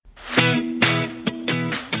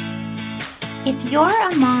If you're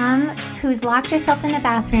a mom who's locked herself in the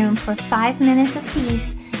bathroom for 5 minutes of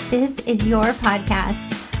peace, this is your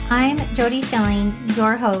podcast. I'm Jody Schilling,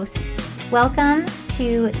 your host. Welcome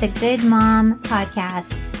to the Good Mom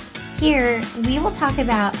Podcast. Here, we will talk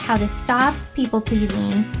about how to stop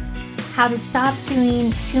people-pleasing, how to stop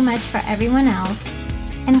doing too much for everyone else,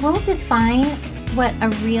 and we'll define what a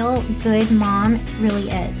real good mom really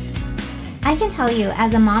is. I can tell you,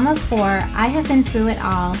 as a mom of 4, I have been through it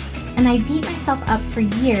all, and I beat myself up for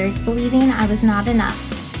years believing I was not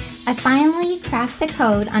enough. I finally cracked the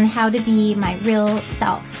code on how to be my real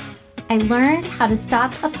self. I learned how to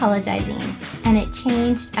stop apologizing, and it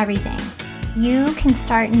changed everything. You can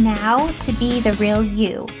start now to be the real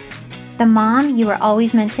you, the mom you were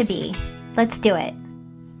always meant to be. Let's do it.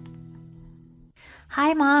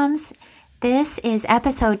 Hi, moms. This is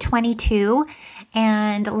episode 22,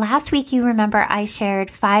 and last week you remember I shared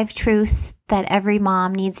 5 truths that every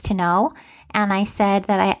mom needs to know, and I said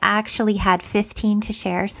that I actually had 15 to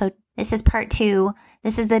share, so this is part 2.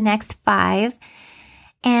 This is the next 5,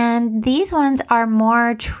 and these ones are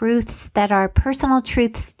more truths that are personal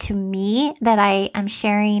truths to me that I am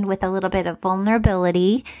sharing with a little bit of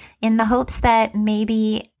vulnerability in the hopes that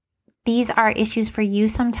maybe these are issues for you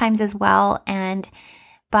sometimes as well, and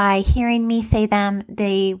by hearing me say them,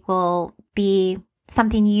 they will be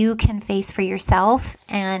something you can face for yourself,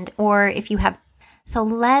 or if you have. So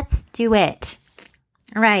let's do it.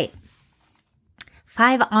 All right.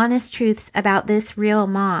 5 honest truths about this real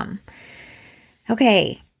mom.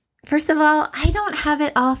 Okay. First of all, I don't have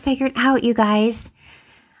it all figured out, you guys.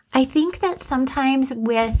 I think that sometimes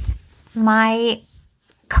with my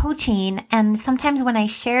coaching and sometimes when I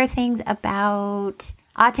share things about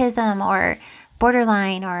autism or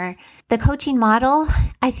borderline or the coaching model,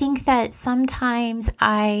 I think that sometimes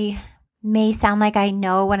I may sound like I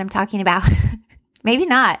know what I'm talking about. Maybe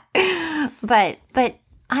not. But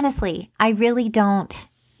honestly, I really don't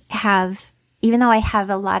have, even though I have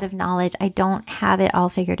a lot of knowledge, I don't have it all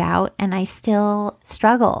figured out, and I still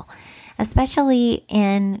struggle, especially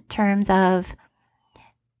in terms of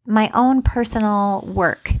my own personal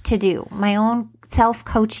work to do, my own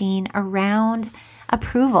self-coaching around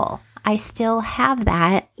approval. I still have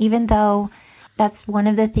that, even though that's one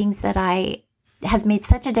of the things that has made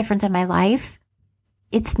such a difference in my life.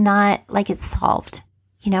 It's not like it's solved.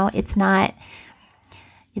 It's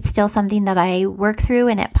still something that I work through,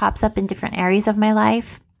 and it pops up in different areas of my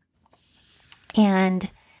life. And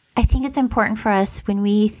I think it's important for us when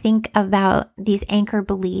we think about these anchor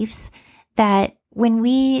beliefs that when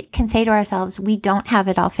we can say to ourselves, we don't have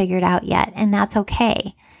it all figured out yet, and that's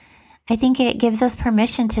okay. I think it gives us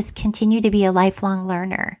permission to continue to be a lifelong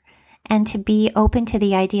learner and to be open to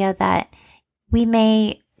the idea that we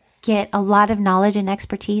may get a lot of knowledge and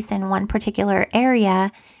expertise in one particular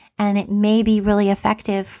area, and it may be really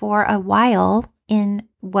effective for a while in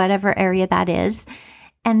whatever area that is,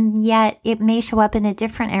 and yet it may show up in a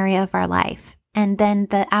different area of our life. And then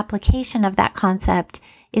the application of that concept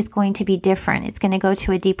is going to be different. It's going to go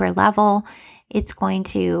to a deeper level. It's going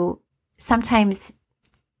to sometimes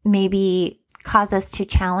maybe cause us to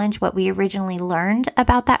challenge what we originally learned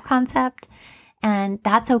about that concept. And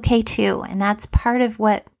that's okay too. And that's part of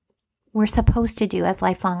what we're supposed to do as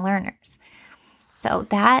lifelong learners. So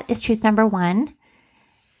that is truth number 1,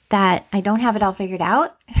 that I don't have it all figured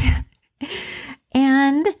out.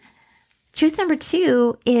 And truth number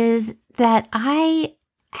 2 is that I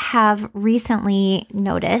have recently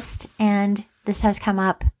noticed, and this has come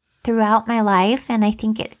up throughout my life, and I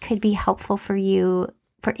think it could be helpful for you,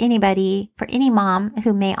 for anybody, for any mom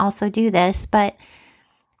who may also do this, but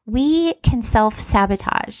we can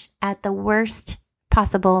self-sabotage at the worst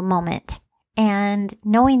possible moment. And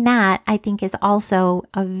knowing that, I think, is also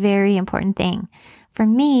a very important thing. For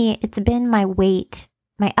me, it's been my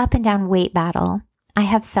up and down weight battle. I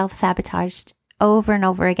have self-sabotaged over and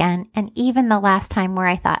over again. And even the last time where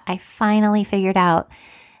I thought I finally figured out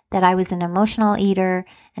that I was an emotional eater,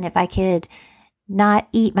 and if I could not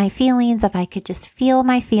eat my feelings, if I could just feel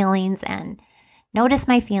my feelings and notice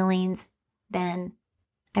my feelings, then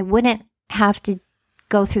I wouldn't have to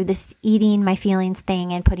go through this eating my feelings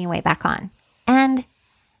thing and putting weight back on. And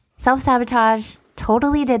self-sabotage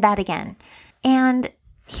totally did that again. And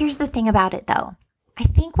here's the thing about it though. I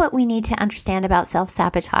think what we need to understand about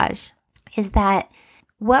self-sabotage is that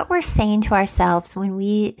what we're saying to ourselves when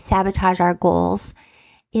we sabotage our goals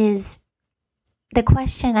is the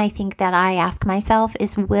question I think that I ask myself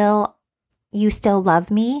is, will you still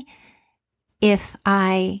love me if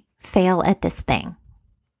I fail at this thing?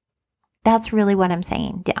 That's really what I'm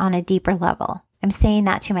saying on a deeper level. I'm saying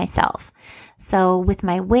that to myself. So with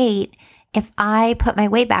my weight, if I put my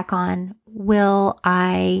weight back on, will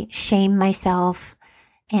I shame myself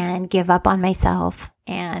and give up on myself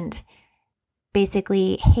and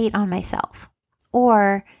basically hate on myself?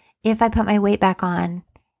 Or if I put my weight back on,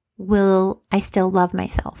 will I still love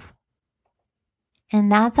myself? And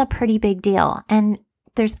that's a pretty big deal. And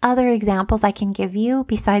there's other examples I can give you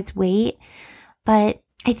besides weight, but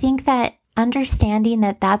I think that understanding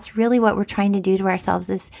that that's really what we're trying to do to ourselves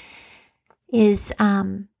is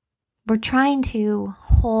we're trying to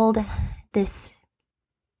hold this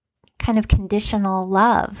kind of conditional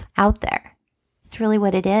love out there. It's really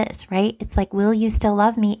what it is, right? It's like, will you still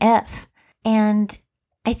love me if? And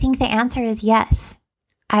I think the answer is yes.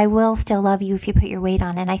 I will still love you if you put your weight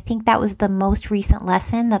on. And I think that was the most recent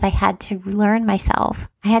lesson that I had to learn myself.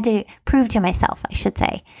 I had to prove to myself, I should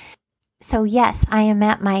say. So yes, I'm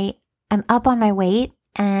up on my weight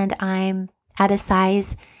and I'm at a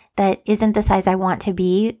size that isn't the size I want to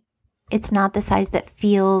be. It's not the size that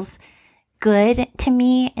feels good to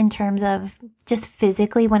me in terms of just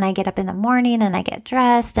physically when I get up in the morning and I get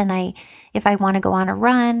dressed and if I want to go on a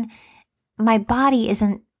run, my body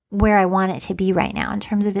isn't where I want it to be right now in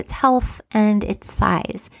terms of its health and its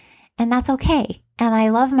size. And that's okay. And I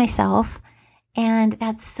love myself. And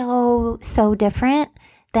that's so, so different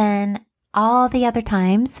than all the other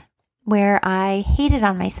times where I hated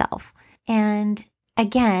on myself. And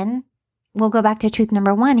again, we'll go back to truth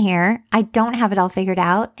number 1 here. I don't have it all figured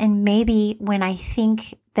out. And maybe when I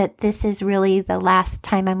think that this is really the last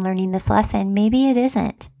time I'm learning this lesson, maybe it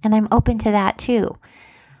isn't. And I'm open to that too.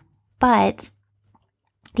 But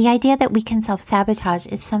the idea that we can self-sabotage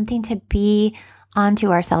is something to be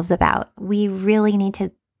onto ourselves about. We really need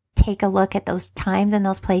to take a look at those times and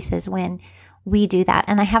those places when we do that.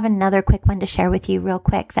 And I have another quick one to share with you real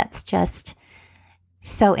quick that's just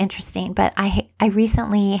so interesting. But I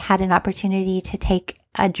recently had an opportunity to take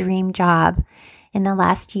a dream job in the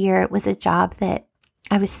last year. It was a job that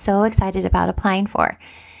I was so excited about applying for.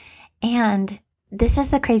 And this is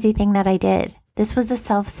the crazy thing that I did. This was a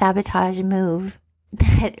self-sabotage move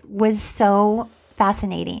that was so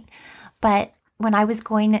fascinating. But when I was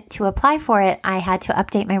going to apply for it, I had to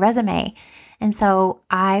update my resume. And so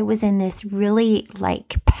I was in this really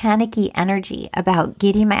panicky energy about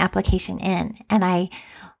getting my application in. And I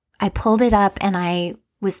pulled it up and I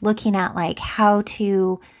was looking at how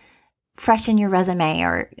to freshen your resume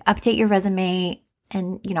or update your resume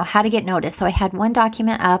and, how to get noticed. So I had one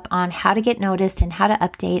document up on how to get noticed and how to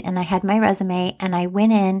update. And I had my resume and I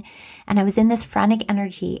went in and I was in this frantic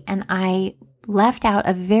energy and I left out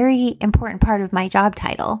a very important part of my job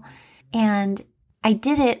title. And I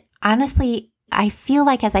did it, honestly, I feel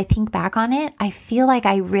like as I think back on it, I feel like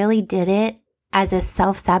I really did it as a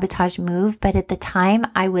self-sabotage move. But at the time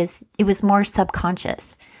it was more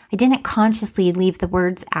subconscious. I didn't consciously leave the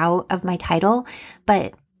words out of my title,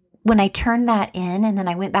 but when I turned that in and then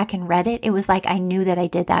I went back and read it, it was like I knew that I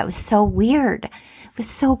did that. It was so weird. It was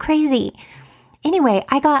so crazy. Anyway,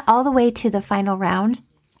 I got all the way to the final round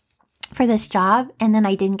for this job and then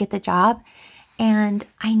I didn't get the job. And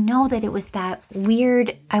I know that it was that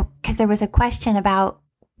weird, because there was a question about,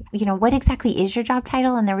 what exactly is your job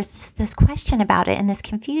title? And there was this question about it and this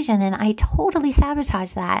confusion. And I totally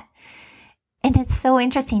sabotaged that. And it's so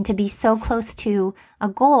interesting to be so close to a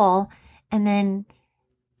goal and then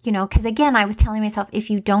because again, I was telling myself, if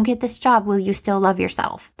you don't get this job, will you still love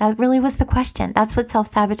yourself? That really was the question. That's what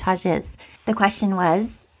self-sabotage is. The question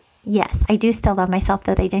was, yes, I do still love myself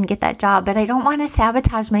that I didn't get that job, but I don't want to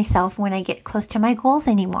sabotage myself when I get close to my goals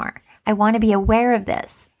anymore. I want to be aware of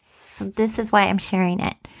this. So this is why I'm sharing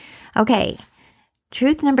it. Okay,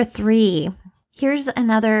 truth number 3. Here's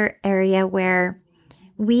another area where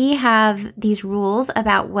we have these rules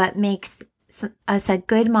about what makes us a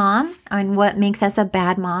good mom and what makes us a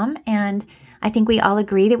bad mom. And I think we all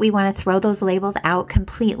agree that we want to throw those labels out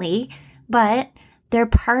completely, but they're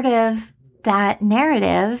part of that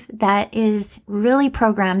narrative that is really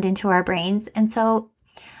programmed into our brains. And so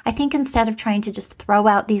I think instead of trying to just throw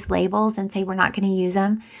out these labels and say we're not going to use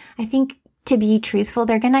them, I think to be truthful,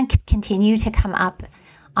 they're going to continue to come up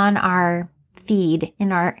on our feed,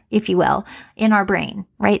 in our, if you will, in our brain,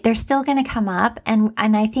 right? They're still going to come up. And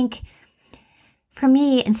I think for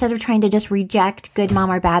me, instead of trying to just reject good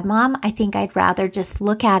mom or bad mom, I think I'd rather just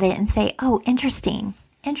look at it and say, oh, interesting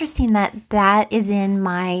that is in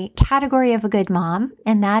my category of a good mom,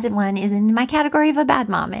 and that one is in my category of a bad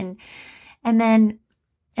mom. And then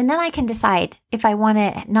I can decide if I want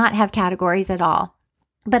to not have categories at all.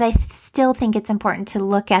 But I still think it's important to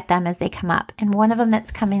look at them as they come up. And one of them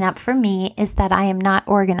that's coming up for me is that I am not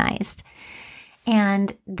organized.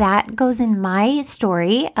 And that goes in my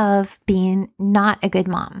story of being not a good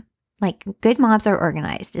mom. Like good moms are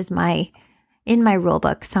organized is in my rule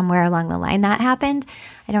book somewhere along the line that happened.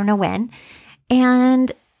 I don't know when.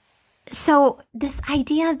 And so this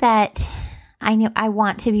idea that I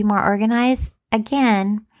want to be more organized,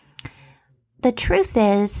 again, the truth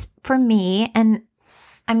is for me, and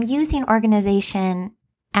I'm using organization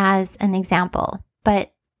as an example,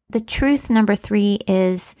 but the truth number 3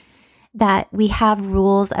 is that we have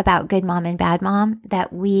rules about good mom and bad mom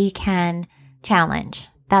that we can challenge.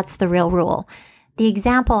 That's the real rule. The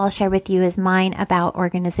example I'll share with you is mine about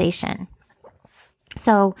organization.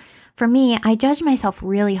 So for me, I judge myself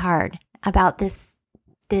really hard about this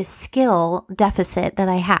skill deficit that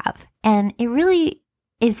I have. And it really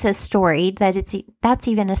is a story that's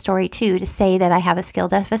even a story too, to say that I have a skill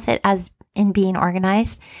deficit as in being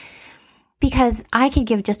organized, because I could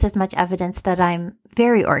give just as much evidence that I'm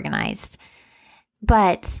very organized,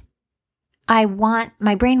 but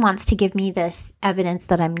my brain wants to give me this evidence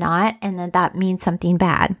that I'm not, and that means something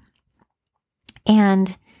bad.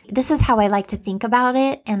 And this is how I like to think about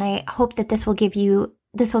it. And I hope that this will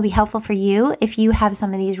be helpful for you if you have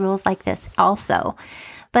some of these rules like this also.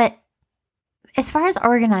 But as far as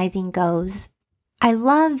organizing goes, I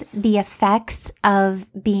love the effects of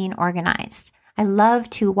being organized. I love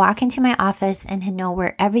to walk into my office and know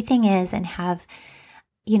where everything is and have,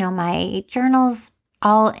 my journals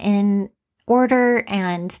all in order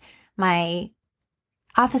and my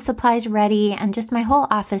office supplies ready and just my whole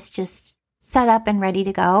office just set up and ready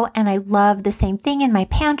to go. And I love the same thing in my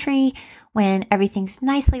pantry when everything's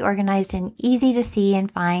nicely organized and easy to see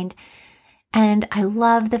and find. And I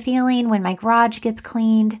love the feeling when my garage gets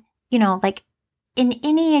cleaned. Like in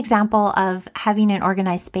any example of having an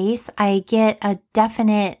organized space, I get a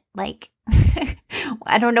definite,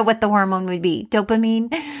 I don't know what the hormone would be, dopamine.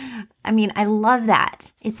 I mean, I love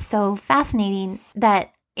that. It's so fascinating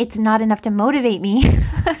that it's not enough to motivate me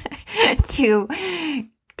to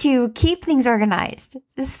keep things organized.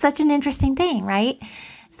 This is such an interesting thing, right?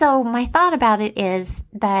 So my thought about it is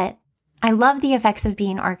that I love the effects of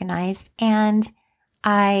being organized, and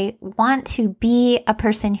I want to be a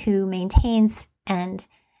person who maintains, and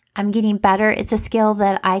I'm getting better. It's a skill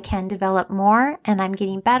that I can develop more and I'm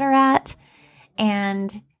getting better at.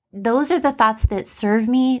 And those are the thoughts that serve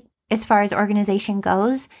me as far as organization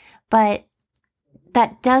goes. But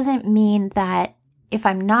that doesn't mean that if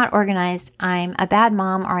I'm not organized, I'm a bad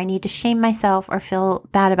mom or I need to shame myself or feel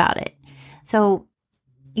bad about it. So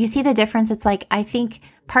you see the difference? It's like, I think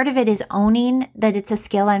part of it is owning that it's a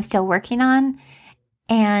skill I'm still working on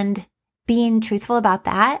and being truthful about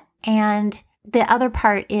that. And the other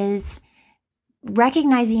part is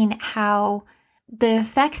recognizing how the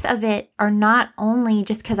effects of it are not only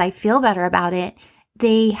just because I feel better about it,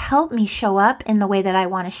 they help me show up in the way that I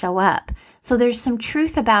want to show up. So there's some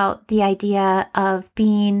truth about the idea of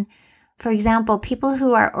being, for example, people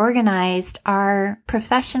who are organized are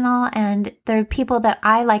professional and they're people that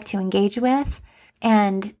I like to engage with.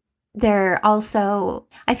 And they're also,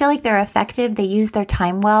 I feel like they're effective. They use their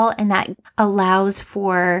time well, and that allows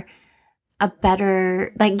for a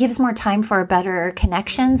better, gives more time for better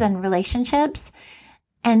connections and relationships.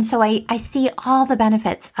 And so I see all the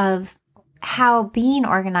benefits of how being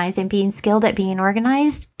organized and being skilled at being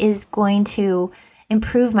organized is going to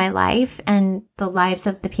improve my life and the lives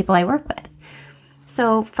of the people I work with.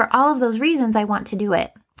 So for all of those reasons, I want to do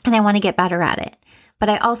it and I want to get better at it. But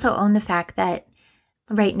I also own the fact that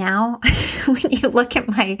right now, when you look at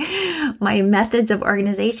my methods of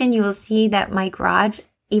organization, you will see that my garage,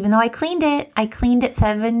 even though I cleaned it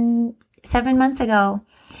 7 months ago.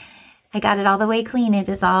 I got it all the way clean. It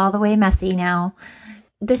is all the way messy now.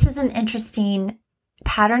 This is an interesting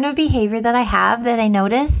pattern of behavior that I have that I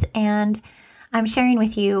notice, and I'm sharing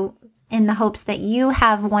with you in the hopes that you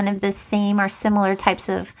have one of the same or similar types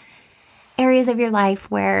of areas of your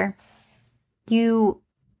life where you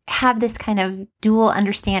have this kind of dual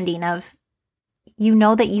understanding of,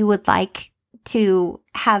 that you would like to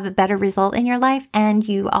have a better result in your life, and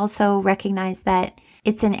you also recognize that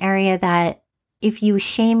it's an area that if you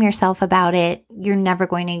shame yourself about it, you're never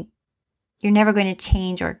going to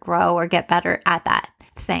change or grow or get better at that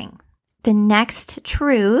thing. The next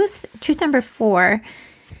truth number 4.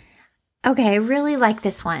 Okay, I really like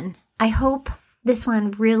this one. I hope this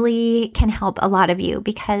one really can help a lot of you,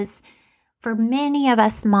 because for many of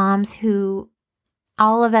us moms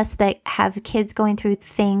all of us that have kids going through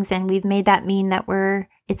things and we've made that mean that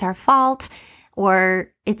it's our fault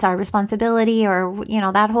or it's our responsibility or,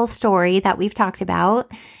 that whole story that we've talked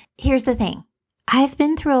about. Here's the thing. I've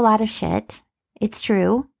been through a lot of shit. It's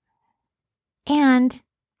true. And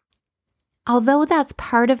although that's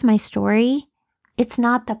part of my story, it's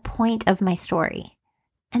not the point of my story.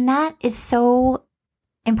 And that is so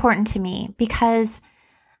important to me because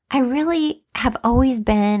I really have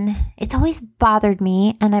it's always bothered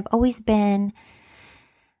me, and I've always been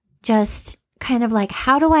just kind of like,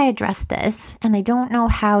 how do I address this? And I don't know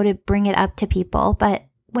how to bring it up to people. But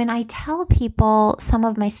when I tell people some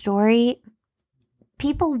of my story,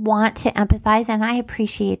 people want to empathize, and I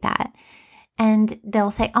appreciate that. And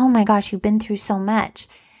they'll say, oh my gosh, you've been through so much.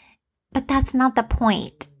 But that's not the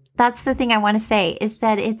point. That's the thing I want to say, is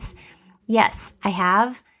that yes, I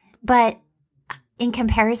have, but in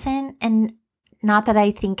comparison, and not that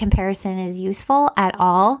I think comparison is useful at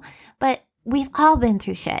all, but we've all been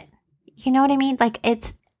through shit. You know what I mean? Like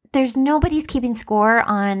there's nobody's keeping score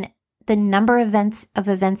on the number of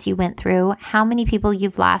events you went through, how many people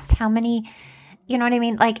you've lost, how many, you know what I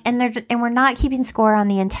mean? Like, and we're not keeping score on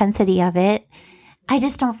the intensity of it. I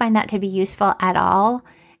just don't find that to be useful at all.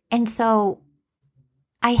 And so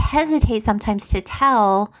I hesitate sometimes to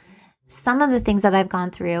tell some of the things that I've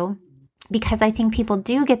gone through because I think people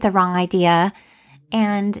do get the wrong idea,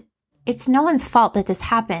 and it's no one's fault that this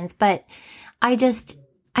happens, but I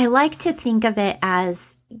like to think of it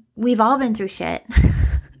as we've all been through shit.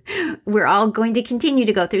 We're all going to continue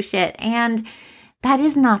to go through shit. And that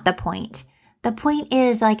is not the point. The point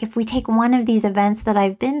is, like, if we take one of these events that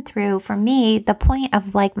I've been through, for me, the point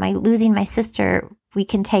of like losing my sister, we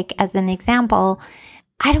can take as an example.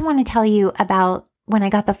 I don't want to tell you about when I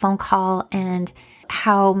got the phone call and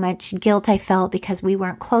how much guilt I felt because we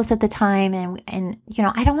weren't close at the time. And you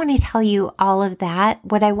know, I don't want to tell you all of that.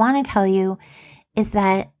 What I want to tell you is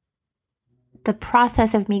that the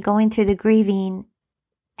process of me going through the grieving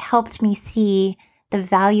helped me see the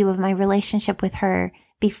value of my relationship with her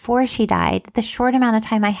before she died. The short amount of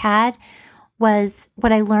time I had was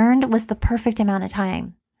what I learned was the perfect amount of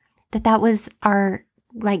time. That was our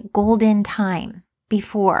like golden time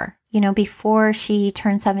before she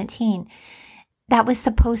turned 17. That was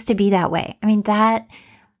supposed to be that way. I mean, that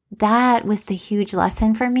was the huge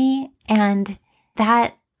lesson for me. And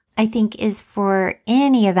that, I think, is for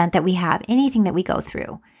any event that we have, anything that we go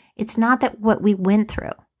through. It's not that what we went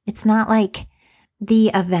through. It's not like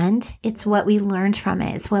the event. It's what we learned from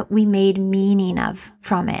it. It's what we made meaning of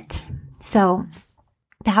from it. So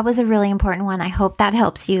that was a really important one. I hope that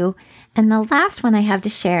helps you. And the last one I have to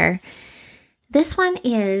share, this one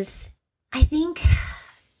is, I think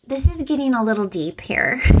this is getting a little deep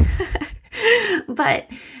here, but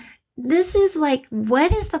this is like,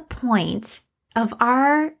 what is the point of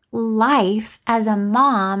our life as a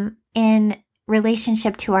mom in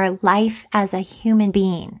relationship to our life as a human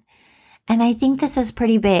being? And I think this is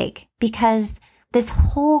pretty big because this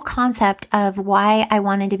whole concept of why I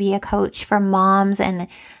wanted to be a coach for moms and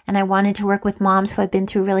I wanted to work with moms who have been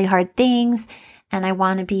through really hard things, and I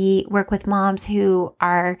want to work with moms who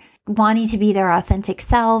are wanting to be their authentic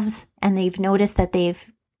selves, and they've noticed that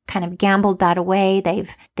they've kind of gambled that away.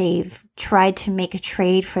 They've tried to make a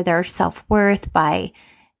trade for their self-worth by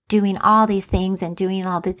doing all these things and doing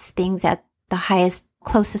all these things at the highest,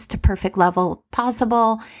 closest to perfect level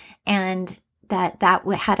possible, and that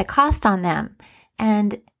had a cost on them.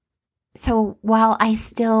 And so while I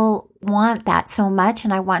still want that so much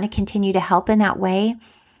and I want to continue to help in that way,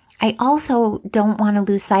 I also don't want to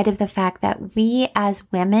lose sight of the fact that we as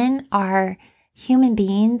women are human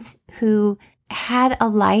beings who had a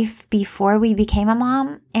life before we became a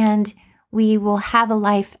mom, and we will have a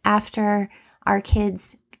life after our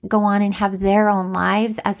kids go on and have their own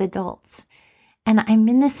lives as adults. And I'm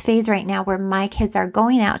in this phase right now where my kids are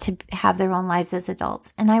going out to have their own lives as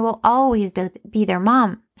adults. And I will always be their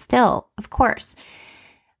mom still, of course.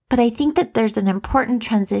 But I think that there's an important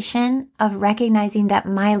transition of recognizing that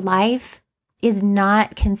my life is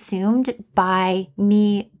not consumed by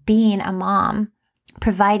me being a mom,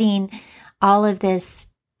 providing all of this,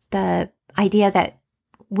 the idea that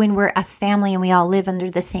when we're a family and we all live under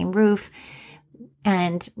the same roof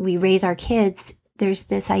and we raise our kids, there's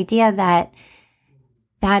this idea that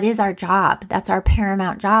is our job. That's our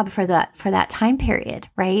paramount job for that time period,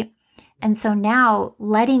 right? And so now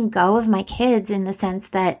letting go of my kids in the sense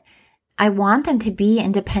that I want them to be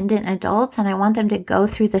independent adults and I want them to go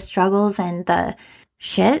through the struggles and the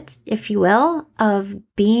shit, if you will, of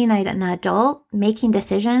being an adult, making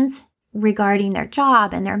decisions regarding their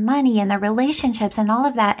job and their money and their relationships and all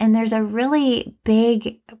of that. And there's a really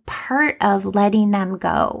big part of letting them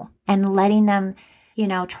go and letting them,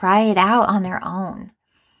 try it out on their own.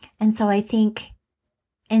 And so I think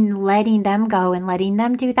in letting them go and letting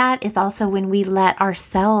them do that is also when we let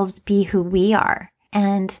ourselves be who we are.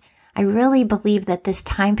 And I really believe that this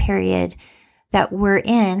time period that we're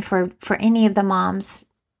in for any of the moms,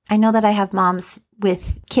 I know that I have moms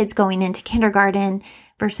with kids going into kindergarten.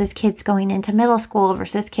 versus kids going into middle school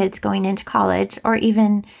versus kids going into college, or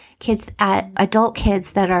even kids adult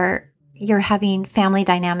kids that you're having family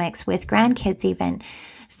dynamics with grandkids even.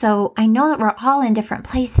 So I know that we're all in different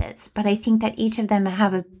places, but I think that each of them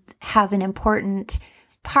have an important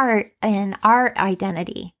part in our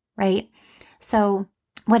identity, right? So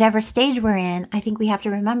whatever stage we're in, I think we have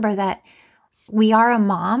to remember that we are a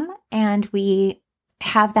mom and we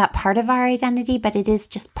have that part of our identity, but it is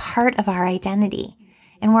just part of our identity.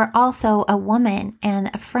 And we're also a woman and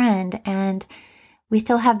a friend, and we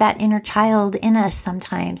still have that inner child in us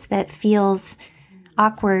sometimes that feels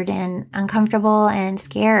awkward and uncomfortable and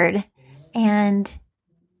scared. And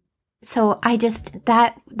so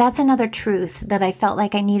that's another truth that I felt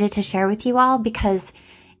like I needed to share with you all, because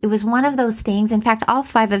it was one of those things. In fact, all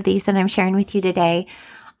 5 of these that I'm sharing with you today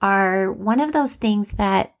are one of those things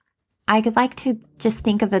that I could like to just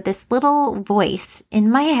think of this little voice in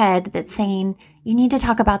my head that's saying, you need to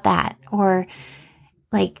talk about that, or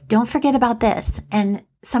like, don't forget about this. And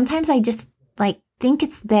sometimes I just like think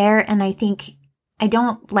it's there, and I think I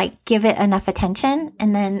don't like give it enough attention.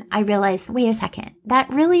 And then I realize, wait a second, that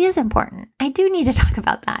really is important. I do need to talk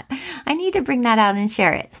about that. I need to bring that out and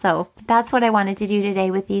share it. So that's what I wanted to do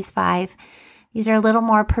today with these 5. These are a little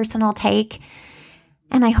more personal take,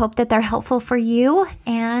 and I hope that they're helpful for you.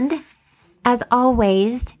 And as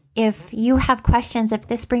always, if you have questions, if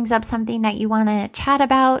this brings up something that you want to chat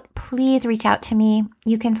about, please reach out to me.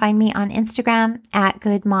 You can find me on Instagram at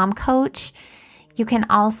Good Mom Coach. You can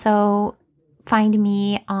also find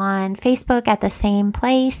me on Facebook at the same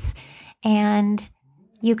place, and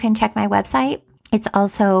you can check my website. It's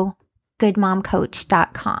also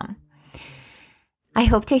goodmomcoach.com. I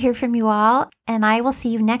hope to hear from you all, and I will see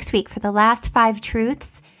you next week for the last 5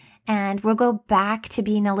 truths, and we'll go back to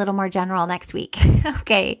being a little more general next week.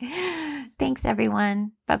 Okay. Thanks,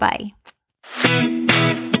 everyone. Bye-bye.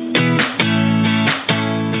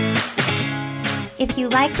 If you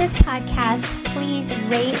like this podcast, please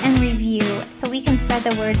rate and review so we can spread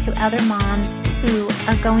the word to other moms who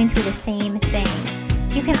are going through the same thing.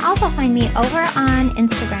 You can also find me over on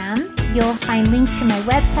Instagram. You'll find links to my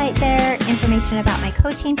website there, information about my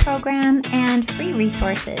coaching program, and free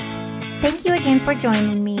resources. Thank you again for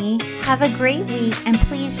joining me. Have a great week, and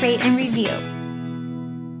please rate and review.